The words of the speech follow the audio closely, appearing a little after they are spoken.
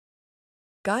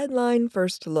Guideline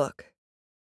First Look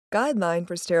Guideline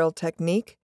for Sterile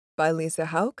Technique by Lisa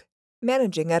Hauk,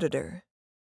 Managing Editor.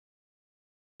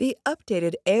 The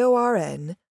updated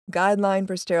AORN Guideline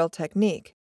for Sterile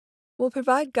Technique will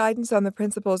provide guidance on the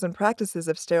principles and practices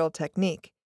of sterile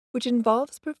technique, which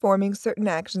involves performing certain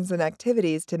actions and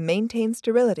activities to maintain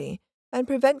sterility and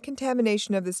prevent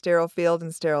contamination of the sterile field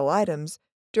and sterile items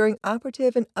during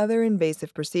operative and other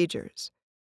invasive procedures.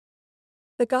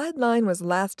 The guideline was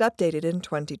last updated in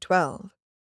 2012.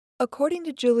 According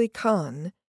to Julie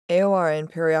Kahn,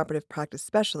 AORN perioperative practice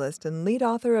specialist and lead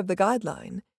author of the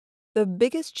guideline, the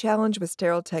biggest challenge with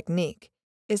sterile technique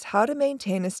is how to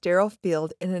maintain a sterile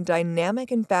field in a dynamic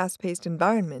and fast-paced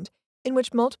environment in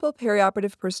which multiple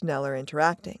perioperative personnel are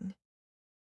interacting.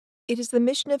 It is the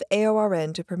mission of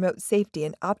AORN to promote safety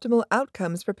and optimal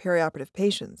outcomes for perioperative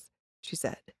patients, she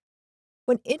said.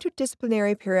 When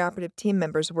interdisciplinary perioperative team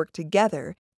members work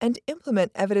together and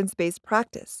implement evidence-based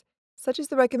practice, such as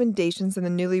the recommendations in the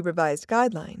newly revised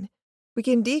guideline, we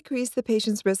can decrease the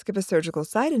patient's risk of a surgical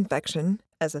site infection,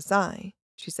 SSI,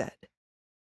 she said.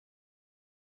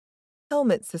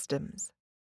 Helmet systems.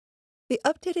 The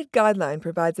updated guideline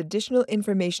provides additional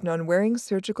information on wearing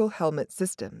surgical helmet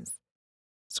systems.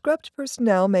 Scrubbed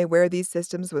personnel may wear these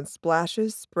systems when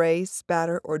splashes, spray,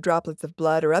 spatter, or droplets of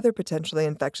blood or other potentially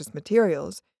infectious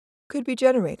materials could be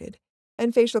generated,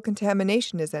 and facial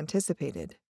contamination is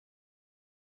anticipated.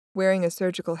 Wearing a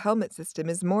surgical helmet system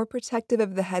is more protective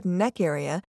of the head and neck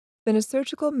area than a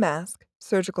surgical mask,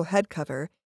 surgical head cover,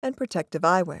 and protective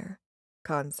eyewear,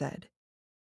 Kahn said.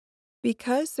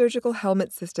 Because surgical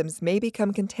helmet systems may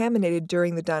become contaminated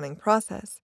during the donning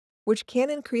process, which can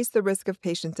increase the risk of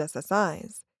patients'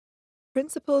 SSIs,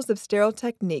 principles of sterile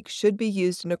technique should be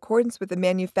used in accordance with the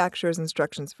manufacturer's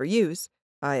instructions for use,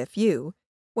 IFU,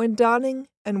 when donning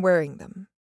and wearing them.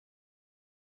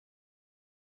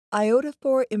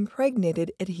 Iodophore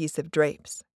impregnated adhesive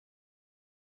drapes.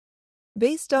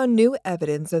 Based on new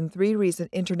evidence and 3 recent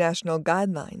international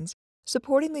guidelines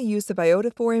supporting the use of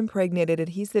iodophore impregnated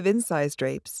adhesive incise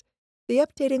drapes, the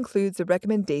update includes a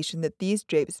recommendation that these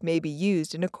drapes may be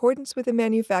used in accordance with the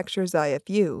manufacturer's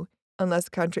IFU, unless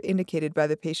contraindicated by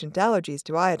the patient allergies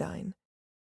to iodine.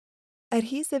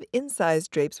 Adhesive incise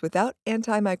drapes without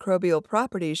antimicrobial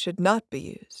properties should not be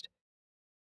used.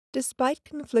 Despite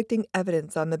conflicting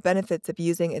evidence on the benefits of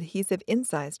using adhesive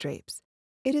incise drapes,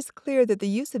 it is clear that the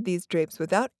use of these drapes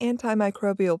without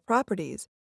antimicrobial properties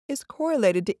is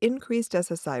correlated to increased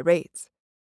SSI rates,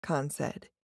 Kahn said.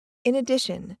 In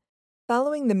addition,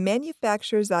 following the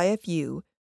manufacturer's IFU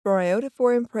for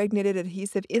iodophore impregnated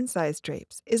adhesive incise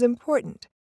drapes is important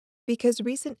because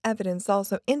recent evidence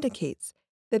also indicates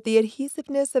that the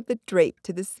adhesiveness of the drape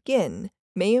to the skin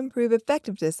may improve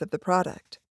effectiveness of the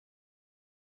product.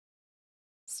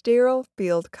 Sterile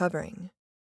field covering.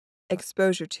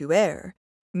 Exposure to air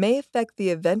may affect the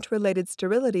event-related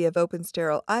sterility of open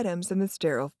sterile items in the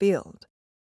sterile field.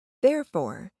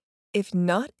 Therefore, if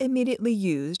not immediately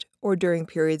used or during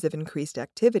periods of increased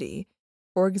activity,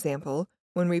 for example,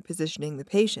 when repositioning the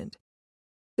patient,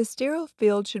 the sterile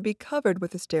field should be covered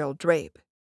with a sterile drape.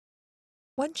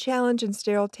 One challenge in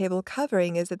sterile table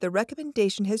covering is that the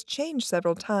recommendation has changed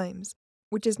several times,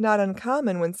 which is not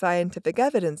uncommon when scientific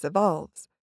evidence evolves,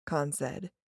 Kahn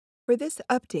said. For this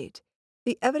update,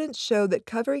 the evidence showed that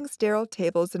covering sterile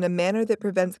tables in a manner that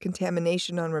prevents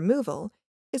contamination on removal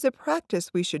is a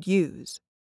practice we should use.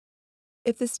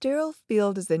 If the sterile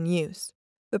field is in use,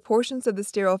 the portions of the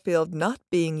sterile field not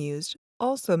being used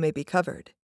also may be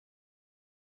covered.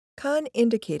 Kahn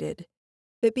indicated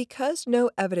that because no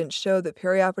evidence showed that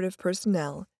perioperative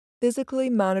personnel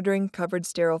physically monitoring covered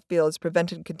sterile fields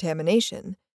prevented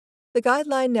contamination, the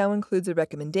guideline now includes a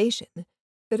recommendation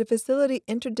that a facility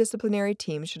interdisciplinary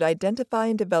team should identify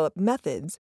and develop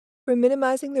methods for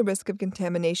minimizing the risk of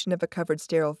contamination of a covered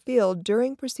sterile field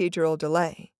during procedural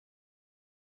delay.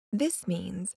 This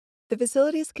means the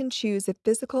facilities can choose if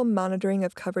physical monitoring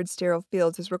of covered sterile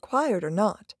fields is required or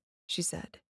not, she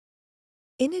said.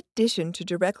 In addition to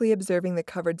directly observing the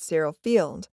covered sterile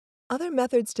field, other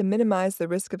methods to minimize the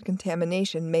risk of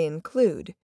contamination may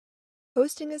include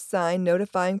posting a sign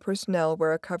notifying personnel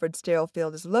where a covered sterile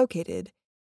field is located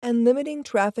and limiting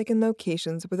traffic in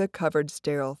locations with a covered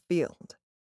sterile field.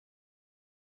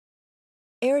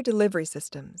 Air delivery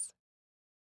systems.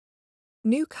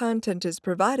 New content is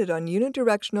provided on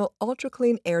unidirectional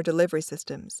ultra-clean air delivery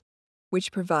systems,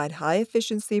 which provide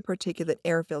high-efficiency particulate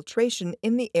air filtration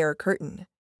in the air curtain,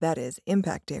 that is,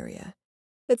 impact area,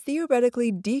 that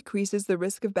theoretically decreases the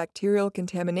risk of bacterial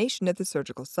contamination at the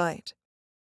surgical site.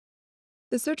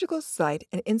 The surgical site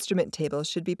and instrument table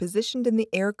should be positioned in the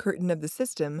air curtain of the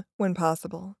system when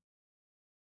possible.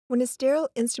 When a sterile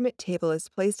instrument table is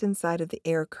placed inside of the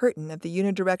air curtain of the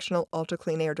unidirectional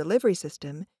ultra-clean air delivery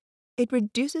system, it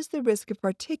reduces the risk of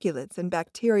particulates and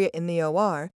bacteria in the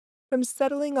OR from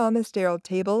settling on the sterile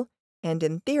table, and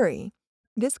in theory,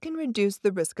 this can reduce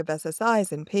the risk of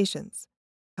SSIs in patients,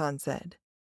 Khan said.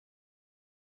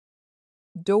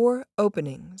 Door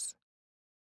openings.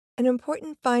 An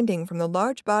important finding from the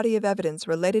large body of evidence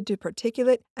related to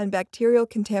particulate and bacterial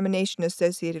contamination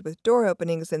associated with door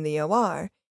openings in the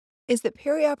OR is that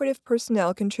perioperative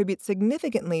personnel contribute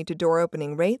significantly to door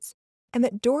opening rates and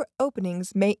that door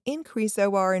openings may increase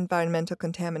OR environmental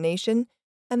contamination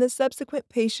and the subsequent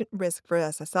patient risk for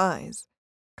SSIs,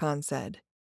 Khan said.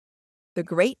 The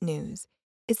great news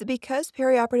is that because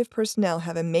perioperative personnel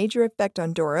have a major effect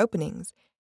on door openings,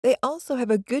 they also have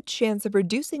a good chance of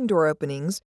reducing door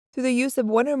openings through the use of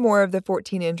one or more of the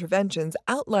 14 interventions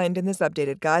outlined in this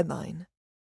updated guideline.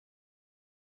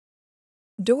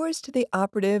 Doors to the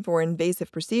operative or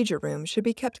invasive procedure room should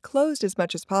be kept closed as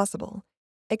much as possible,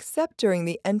 except during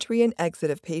the entry and exit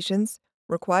of patients,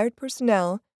 required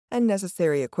personnel, and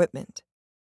necessary equipment.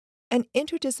 An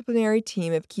interdisciplinary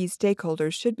team of key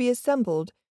stakeholders should be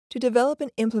assembled to develop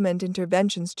and implement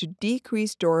interventions to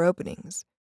decrease door openings,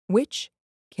 which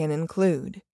can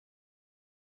include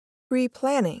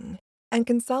pre-planning and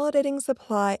consolidating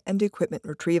supply and equipment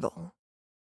retrieval,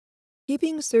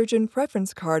 keeping surgeon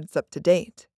preference cards up to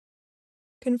date,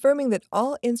 confirming that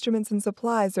all instruments and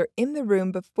supplies are in the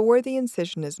room before the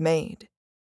incision is made,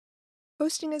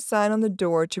 posting a sign on the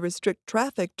door to restrict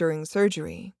traffic during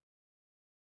surgery,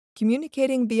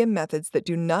 communicating via methods that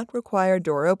do not require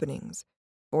door openings,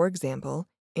 for example,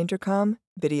 intercom,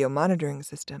 video monitoring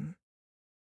system,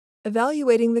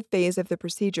 evaluating the phase of the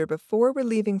procedure before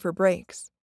relieving for breaks,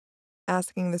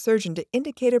 asking the surgeon to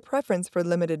indicate a preference for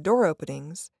limited door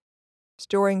openings,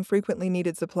 storing frequently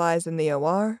needed supplies in the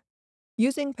OR,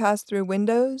 using pass-through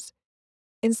windows,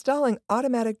 installing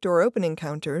automatic door opening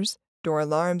counters, door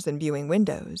alarms, and viewing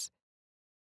windows,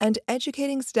 and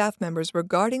educating staff members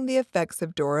regarding the effects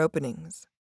of door openings.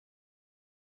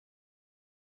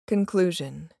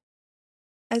 Conclusion.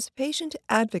 As patient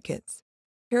advocates,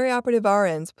 perioperative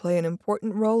RNs play an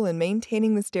important role in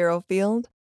maintaining the sterile field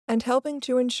and helping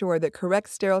to ensure that correct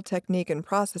sterile technique and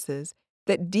processes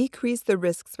that decrease the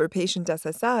risks for patient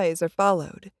SSIs are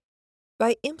followed.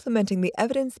 By implementing the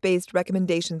evidence-based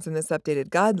recommendations in this updated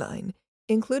guideline,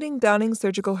 including donning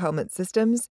surgical helmet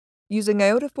systems, using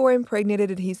iodophore-impregnated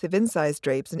adhesive incise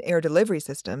drapes in air delivery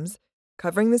systems,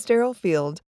 covering the sterile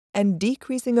field, and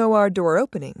decreasing OR door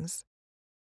openings,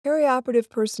 perioperative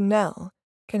personnel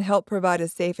can help provide a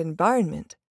safe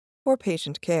environment for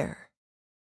patient care.